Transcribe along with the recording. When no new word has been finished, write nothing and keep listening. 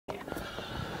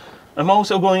I'm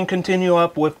also going to continue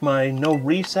up with my no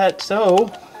reset,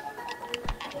 so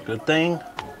good thing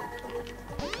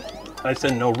I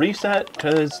said no reset,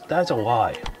 because that's a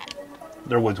lie.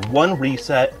 There was one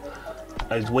reset.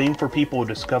 I was waiting for people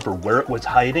to discover where it was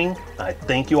hiding. I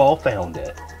think you all found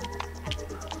it.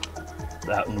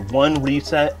 That one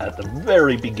reset at the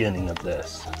very beginning of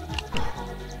this.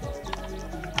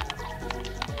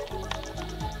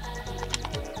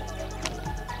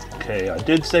 Okay, I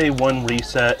did say one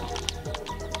reset,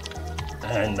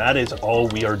 and that is all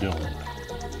we are doing.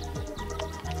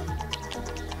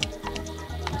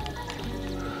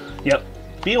 Yep,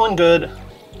 feeling good.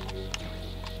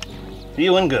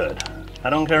 Feeling good. I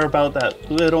don't care about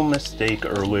that little mistake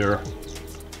earlier.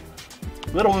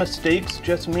 Little mistakes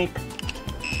just make...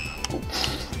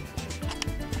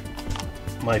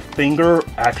 My finger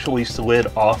actually slid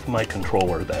off my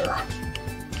controller there.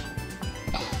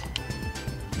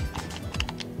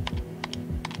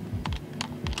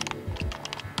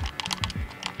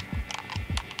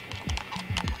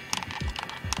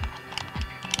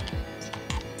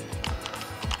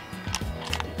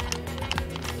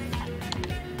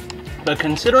 But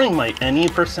considering my any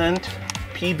percent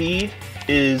PB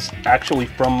is actually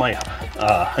from my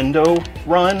hundo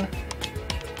run,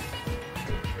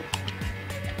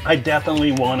 I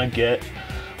definitely want to get...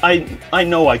 I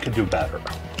know I could do better.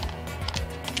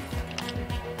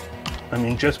 I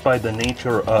mean, just by the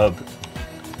nature of...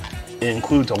 It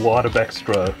includes a lot of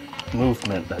extra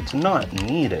movement that's not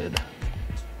needed.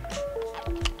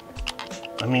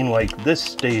 I mean, like, this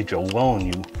stage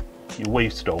alone, you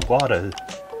waste a lot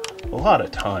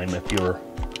of time if you're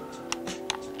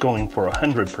going for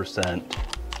 100%.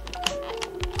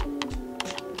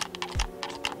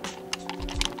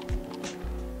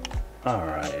 All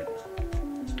right.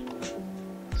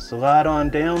 Slide on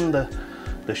down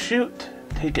the chute.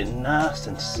 Take it nice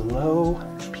and slow,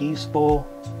 peaceful.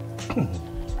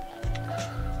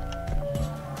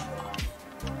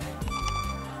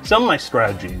 Some of my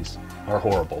strategies are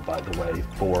horrible, by the way,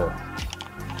 for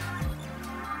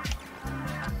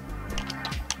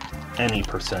any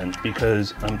percent,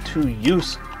 because I'm too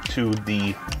used to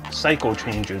the cycle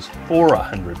changes for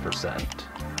 100%.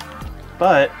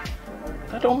 But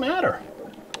that don't matter.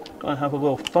 Gonna have a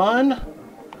little fun.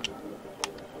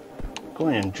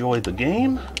 Going to enjoy the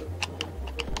game.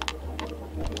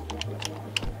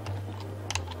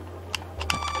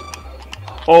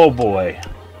 Oh boy.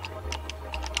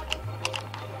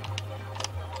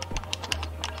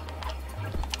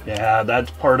 Yeah, that's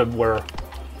part of where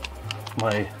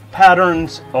my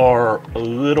patterns are a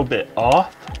little bit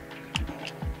off.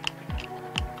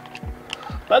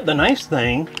 But the nice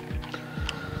thing,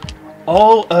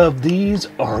 all of these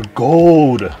are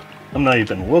gold. I'm not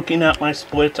even looking at my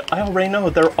splits. I already know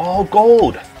they're all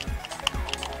gold.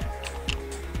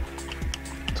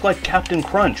 It's like Captain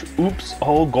Crunch. Oops,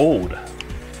 all gold.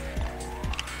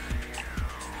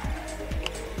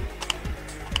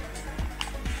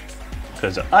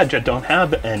 Because I just don't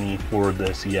have any for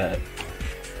this yet.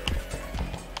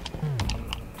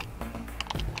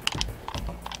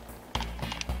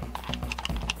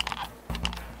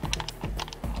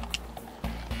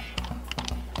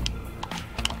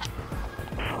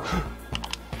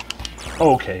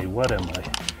 Okay, what am I?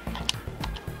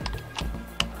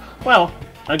 Well,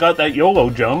 I got that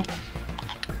YOLO jump.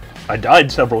 I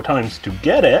died several times to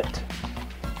get it.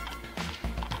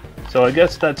 So I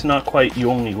guess that's not quite you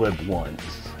only live once.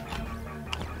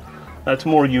 That's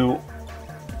more you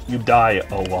die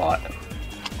a lot.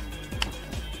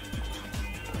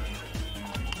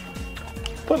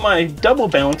 Put my double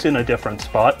bounce in a different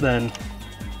spot than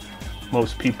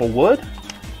most people would,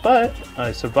 but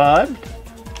I survived.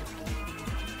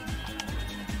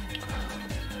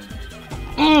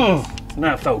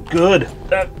 That felt good.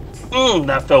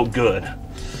 That felt good.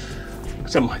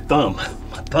 Except my thumb.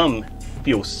 My thumb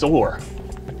feels sore.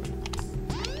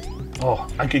 Oh,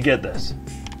 I could get this.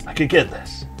 I could get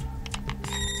this.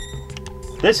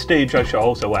 This stage, I should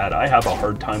also add, I have a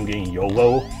hard time getting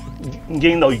YOLO.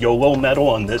 Getting the YOLO medal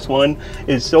on this one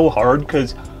is so hard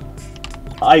because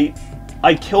I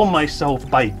kill myself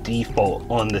by default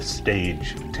on this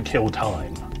stage to kill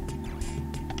time.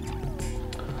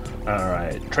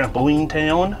 Alright, Trampoline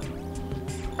Town.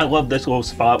 I love this little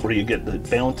spot where you get the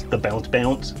bounce, the bounce,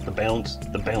 bounce, the bounce,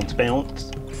 the bounce,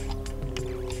 bounce.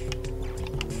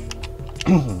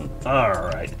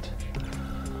 Alright.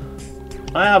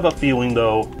 I have a feeling,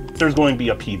 though, there's going to be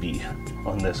a PB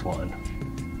on this one.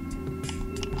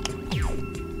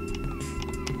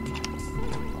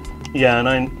 Yeah, and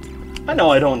I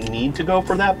know I don't need to go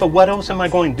for that, but what else am I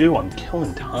going to do? I'm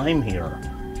killing time here.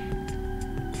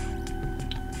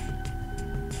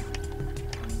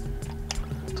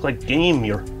 It's like, game,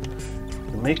 you're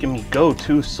making me go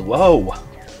too slow.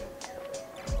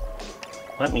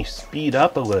 Let me speed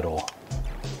up a little.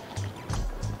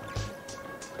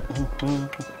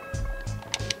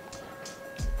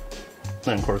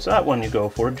 And of course that one you go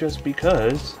for just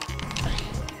because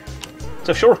it's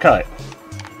a shortcut.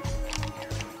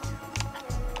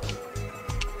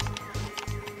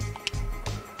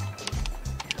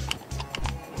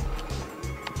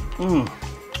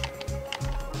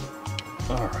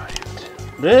 Alright.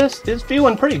 This is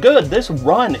feeling pretty good. This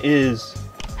run is...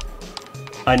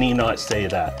 I need not say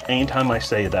that. Anytime I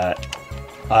say that,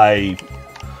 I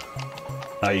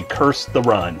curse the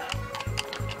run.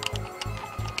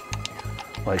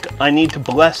 Like, I need to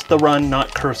bless the run,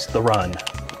 not curse the run.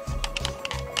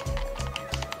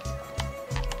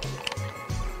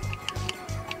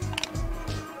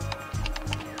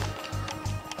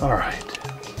 Alright.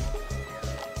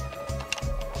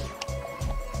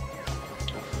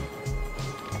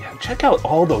 Yeah, check out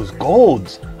all those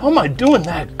golds. How am I doing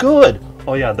that good?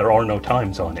 Oh yeah, there are no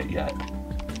times on it yet.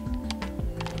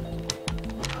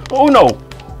 Oh no!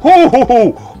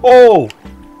 Oh!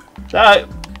 That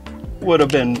would have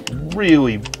been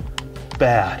really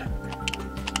bad.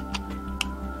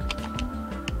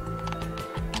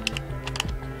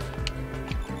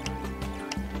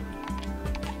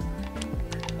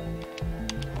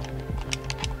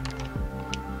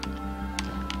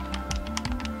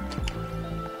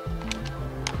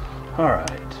 Alright.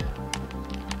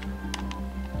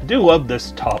 I do love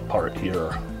this top part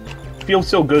here. Feels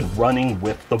so good running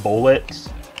with the bullets.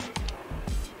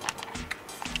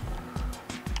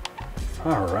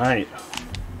 Alright.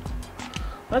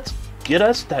 Let's get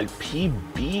us that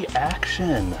PB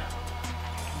action.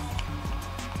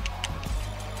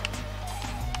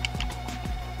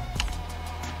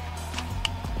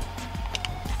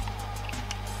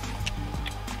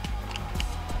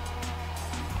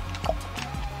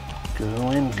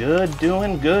 Doing good,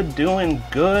 doing good, doing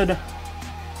good.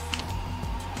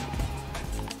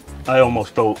 I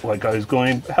almost felt like I was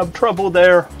going to have trouble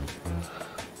there.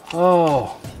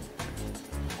 Oh.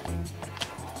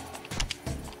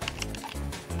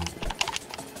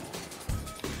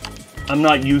 I'm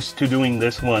not used to doing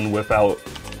this one without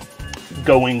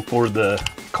going for the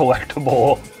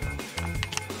collectible.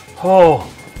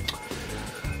 Oh.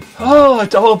 Oh,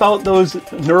 it's all about those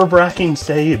nerve-wracking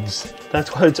saves.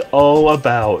 That's what it's all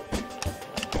about.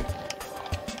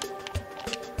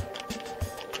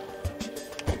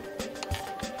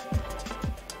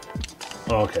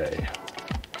 Okay.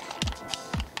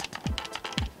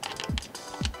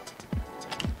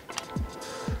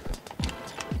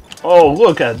 Oh,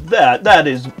 look at that. That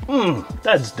is,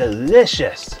 that's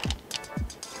delicious.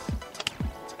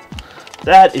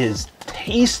 That is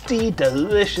tasty,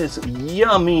 delicious,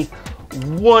 yummy,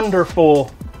 wonderful.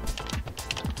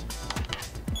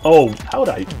 Oh, how'd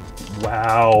I,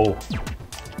 wow.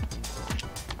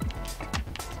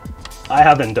 I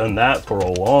haven't done that for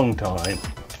a long time.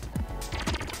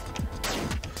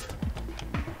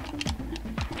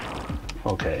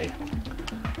 Okay.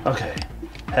 Okay.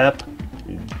 Hep,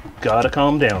 you gotta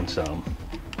calm down some.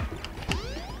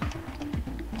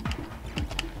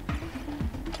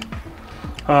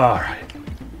 Alright.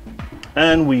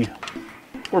 And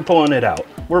we're pulling it out.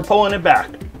 We're pulling it back.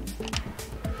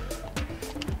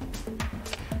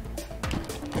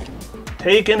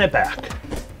 Taking it back.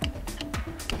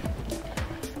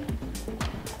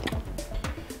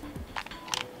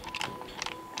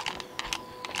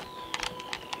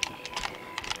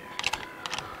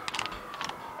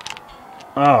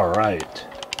 All right.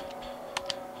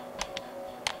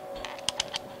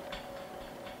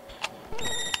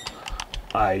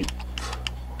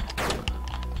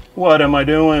 What am I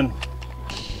doing?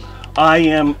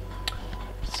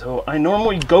 So I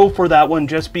normally go for that one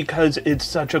just because it's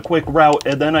such a quick route,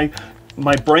 and then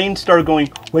my brain started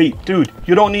going, wait, dude,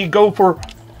 you don't go for a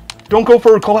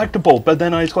collectible. But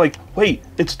then I was like, wait,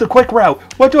 it's the quick route.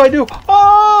 What do I do?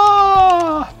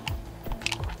 Ah!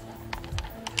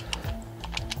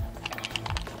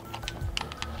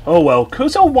 Oh well,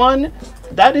 Kuso 1,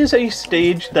 that is a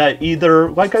stage that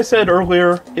either, like I said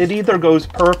earlier, it either goes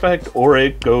perfect or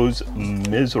it goes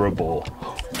miserable.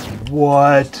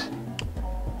 What?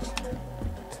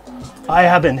 I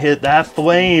haven't hit that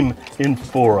flame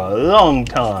for a long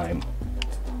time.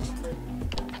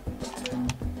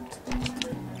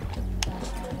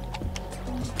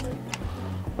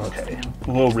 Okay,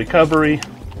 a little recovery.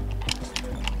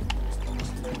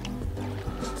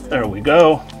 There we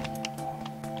go.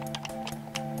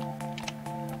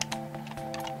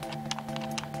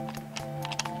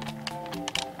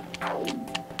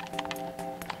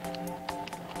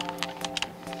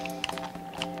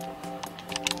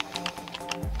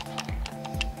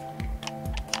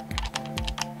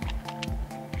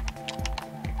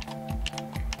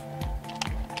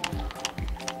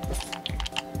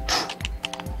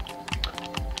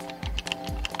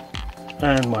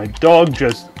 And my dog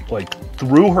just, like,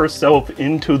 threw herself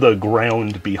into the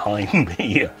ground behind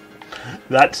me.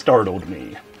 That startled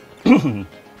me. I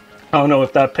don't know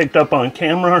if that picked up on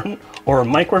camera or a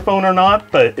microphone or not,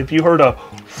 but if you heard a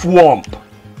thwomp,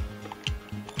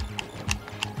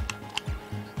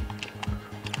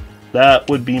 that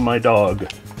would be my dog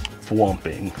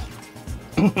thwomping.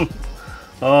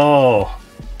 Oh,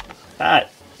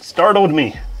 that startled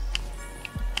me.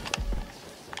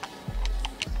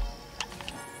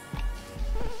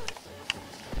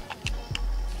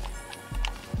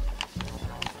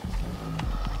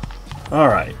 All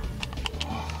right.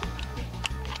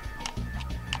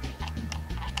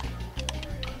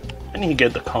 I need to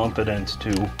get the confidence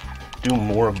to do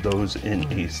more of those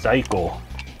in a cycle.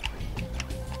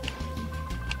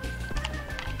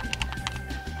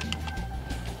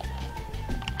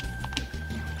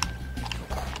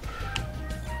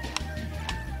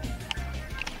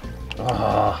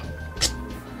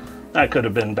 That could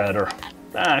have been better.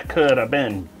 That could have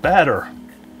been better.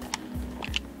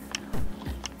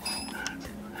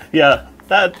 Yeah,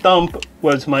 that thump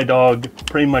was my dog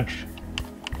pretty much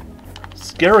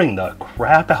scaring the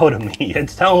crap out of me. It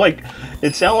sounded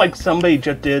like somebody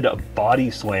just did a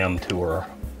body slam to her.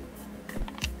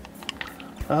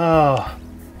 Oh.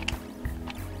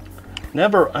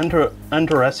 Never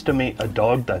underestimate a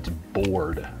dog that's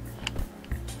bored.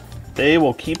 They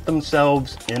will keep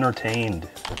themselves entertained.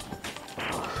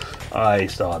 I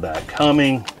saw that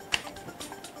coming.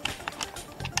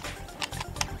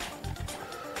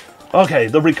 Okay,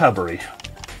 the recovery.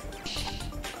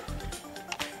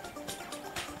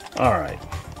 All right.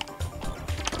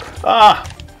 Ah!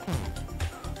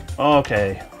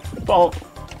 Okay.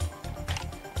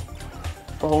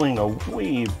 Falling a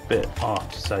wee bit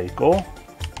off cycle.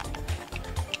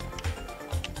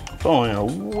 Falling a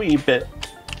wee bit.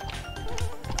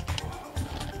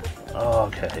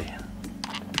 Okay.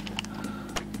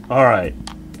 All right.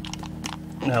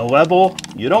 Now, Level,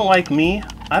 you don't like me.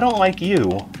 I don't like you.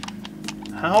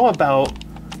 How about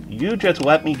you just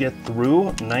let me get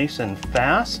through nice and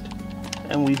fast,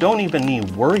 and we don't even need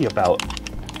to worry about...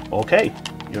 Okay,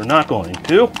 you're not going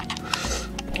to.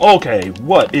 Okay,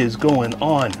 what is going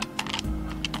on?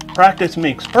 Practice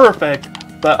makes perfect,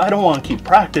 but I don't want to keep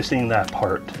practicing that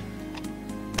part.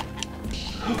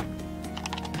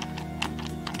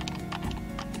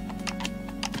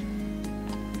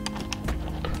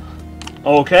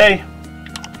 Okay,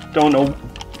 don't know.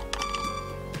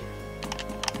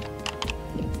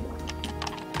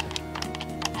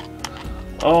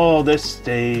 Oh, this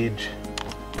stage.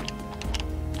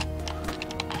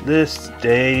 This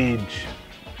stage.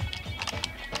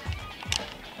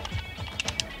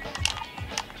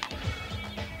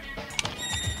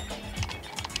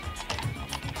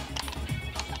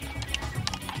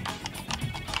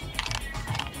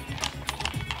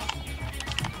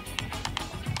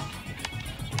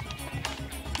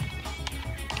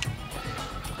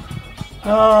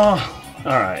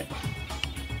 All right.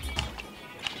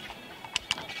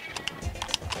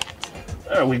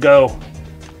 There we go.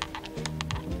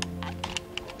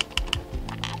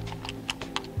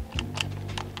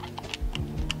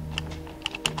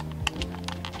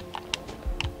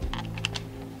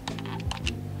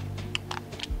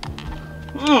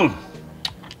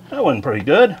 That went pretty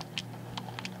good.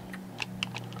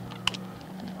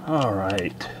 All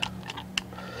right.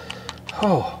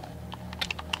 Oh.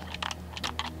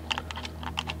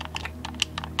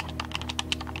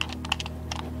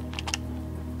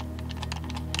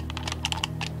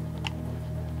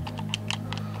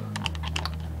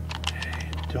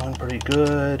 Doing pretty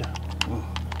good.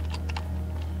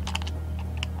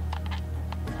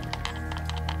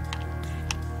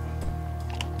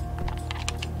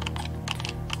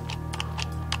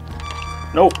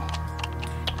 Nope.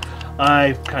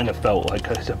 I kind of felt like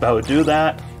I was about to do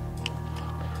that.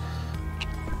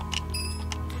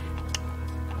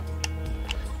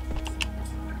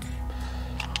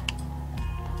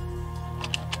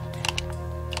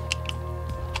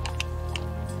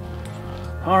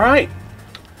 All right.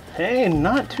 Hey,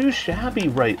 not too shabby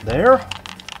right there.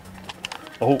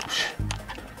 Oh,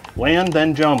 land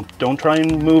then jump. Don't try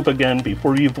and move again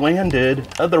before you've landed.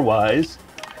 Otherwise,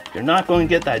 you're not going to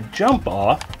get that jump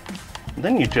off.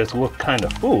 Then you just look kind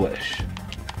of foolish.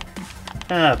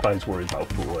 If I was worried about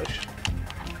foolish.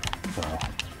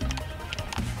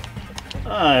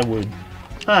 Well,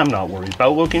 I'm not worried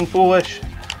about looking foolish.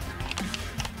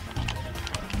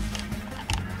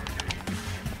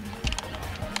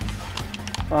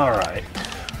 Alright.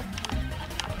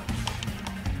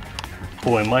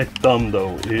 Boy, my thumb,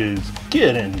 though, is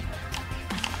getting...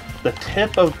 The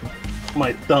tip of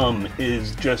my thumb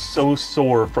is just so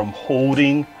sore from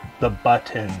holding the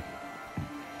button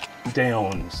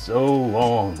down so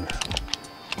long.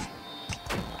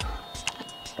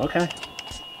 Okay.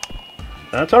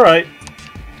 That's alright.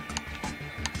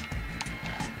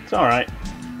 It's alright.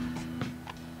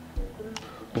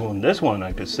 Well, in this one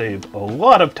I could save a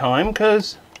lot of time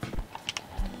because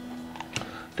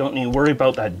don't need to worry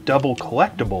about that double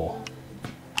collectible.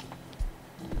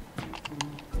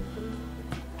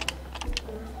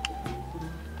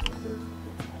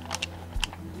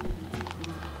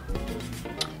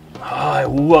 I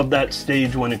love that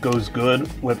stage when it goes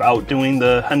good without doing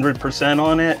the 100%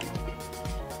 on it.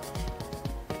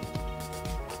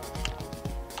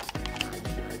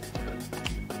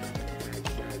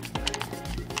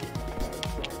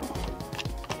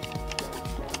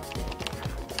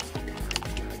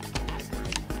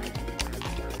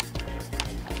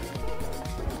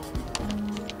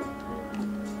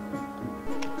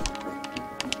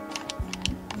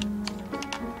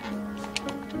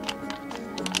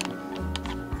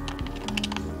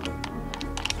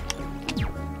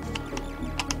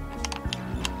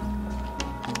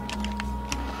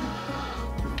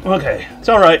 Okay, it's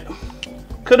alright.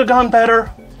 Could have gone better,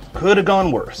 could have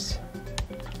gone worse.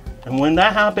 And when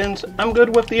that happens, I'm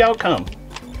good with the outcome.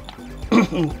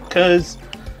 Because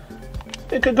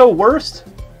it could go worse.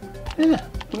 Yeah,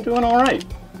 I'm doing alright.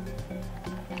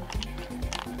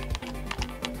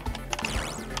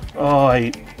 Oh,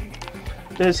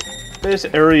 this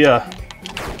area.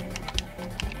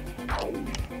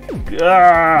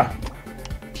 Ah.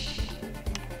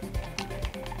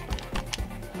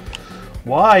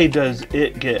 Why does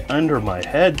it get under my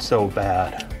head so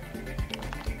bad?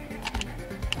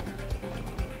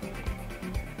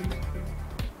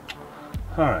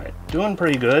 Alright, doing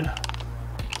pretty good.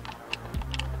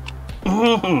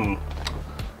 Alright,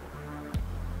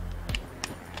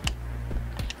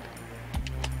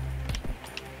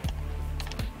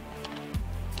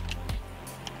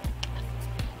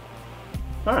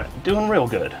 doing real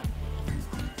good.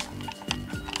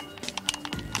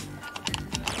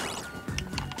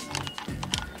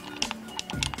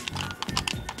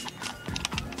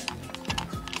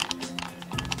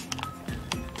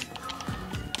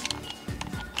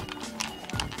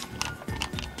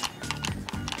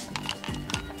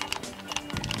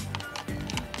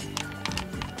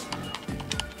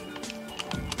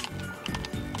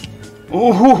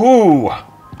 Ooh hoo hoo!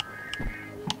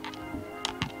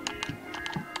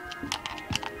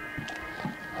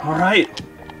 All right.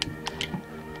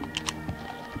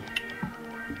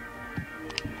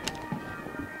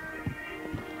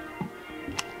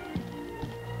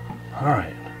 All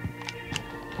right.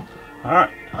 All right.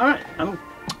 All right.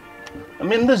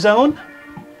 I'm in the zone.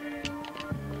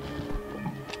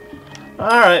 All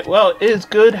right. Well, it's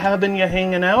good having you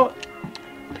hanging out.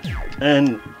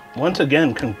 And once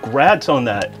again, congrats on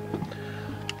that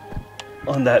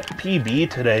PB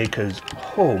today, because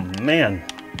oh man,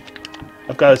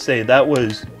 I've got to say that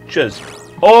was just,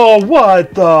 oh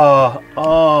what the,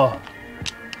 oh.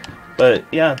 But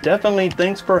yeah, definitely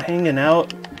thanks for hanging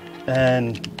out,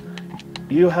 and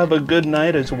you have a good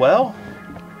night as well.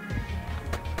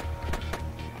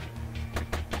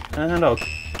 And I'll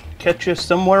catch you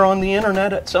somewhere on the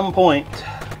internet at some point.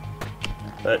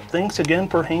 But thanks again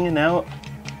for hanging out.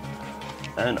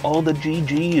 And all the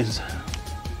GGs.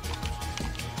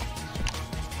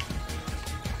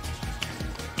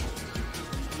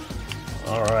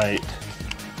 All right.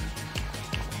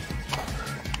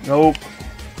 Nope.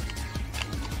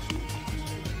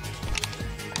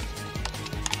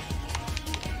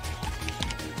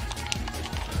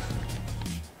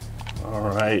 All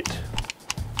right.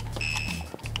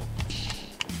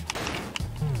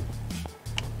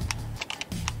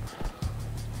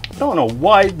 I don't know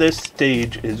why this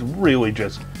stage is really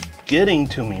just getting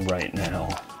to me right now.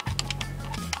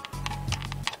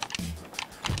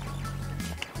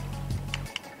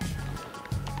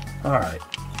 Alright.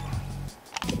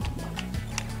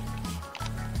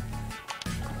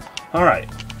 Alright.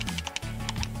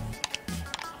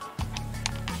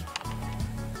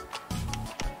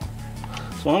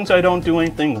 As long as I don't do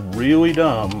anything really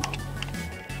dumb.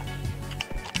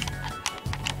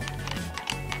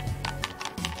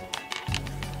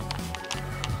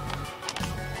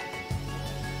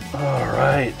 All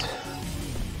right.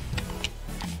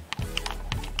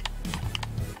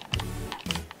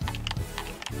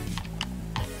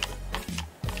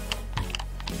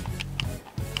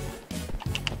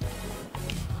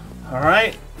 All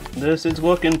right. This is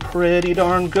looking pretty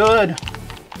darn good.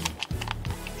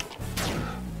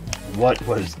 What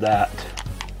was that?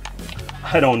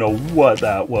 I don't know what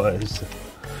that was.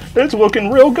 It's looking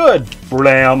real good.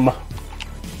 Blam.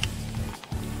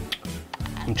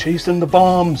 I'm chasing the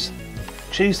bombs.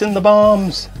 Chasing the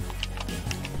bombs.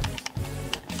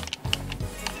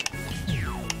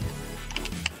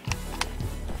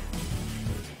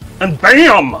 And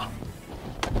bam!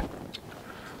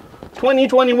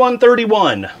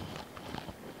 2021-31.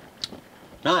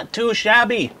 Not too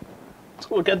shabby.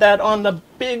 Let's look at that on the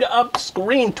big up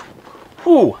screen.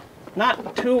 Whew,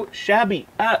 not too shabby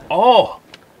at all.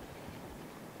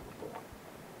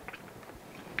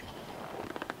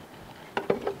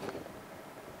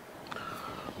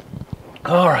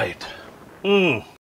 All right.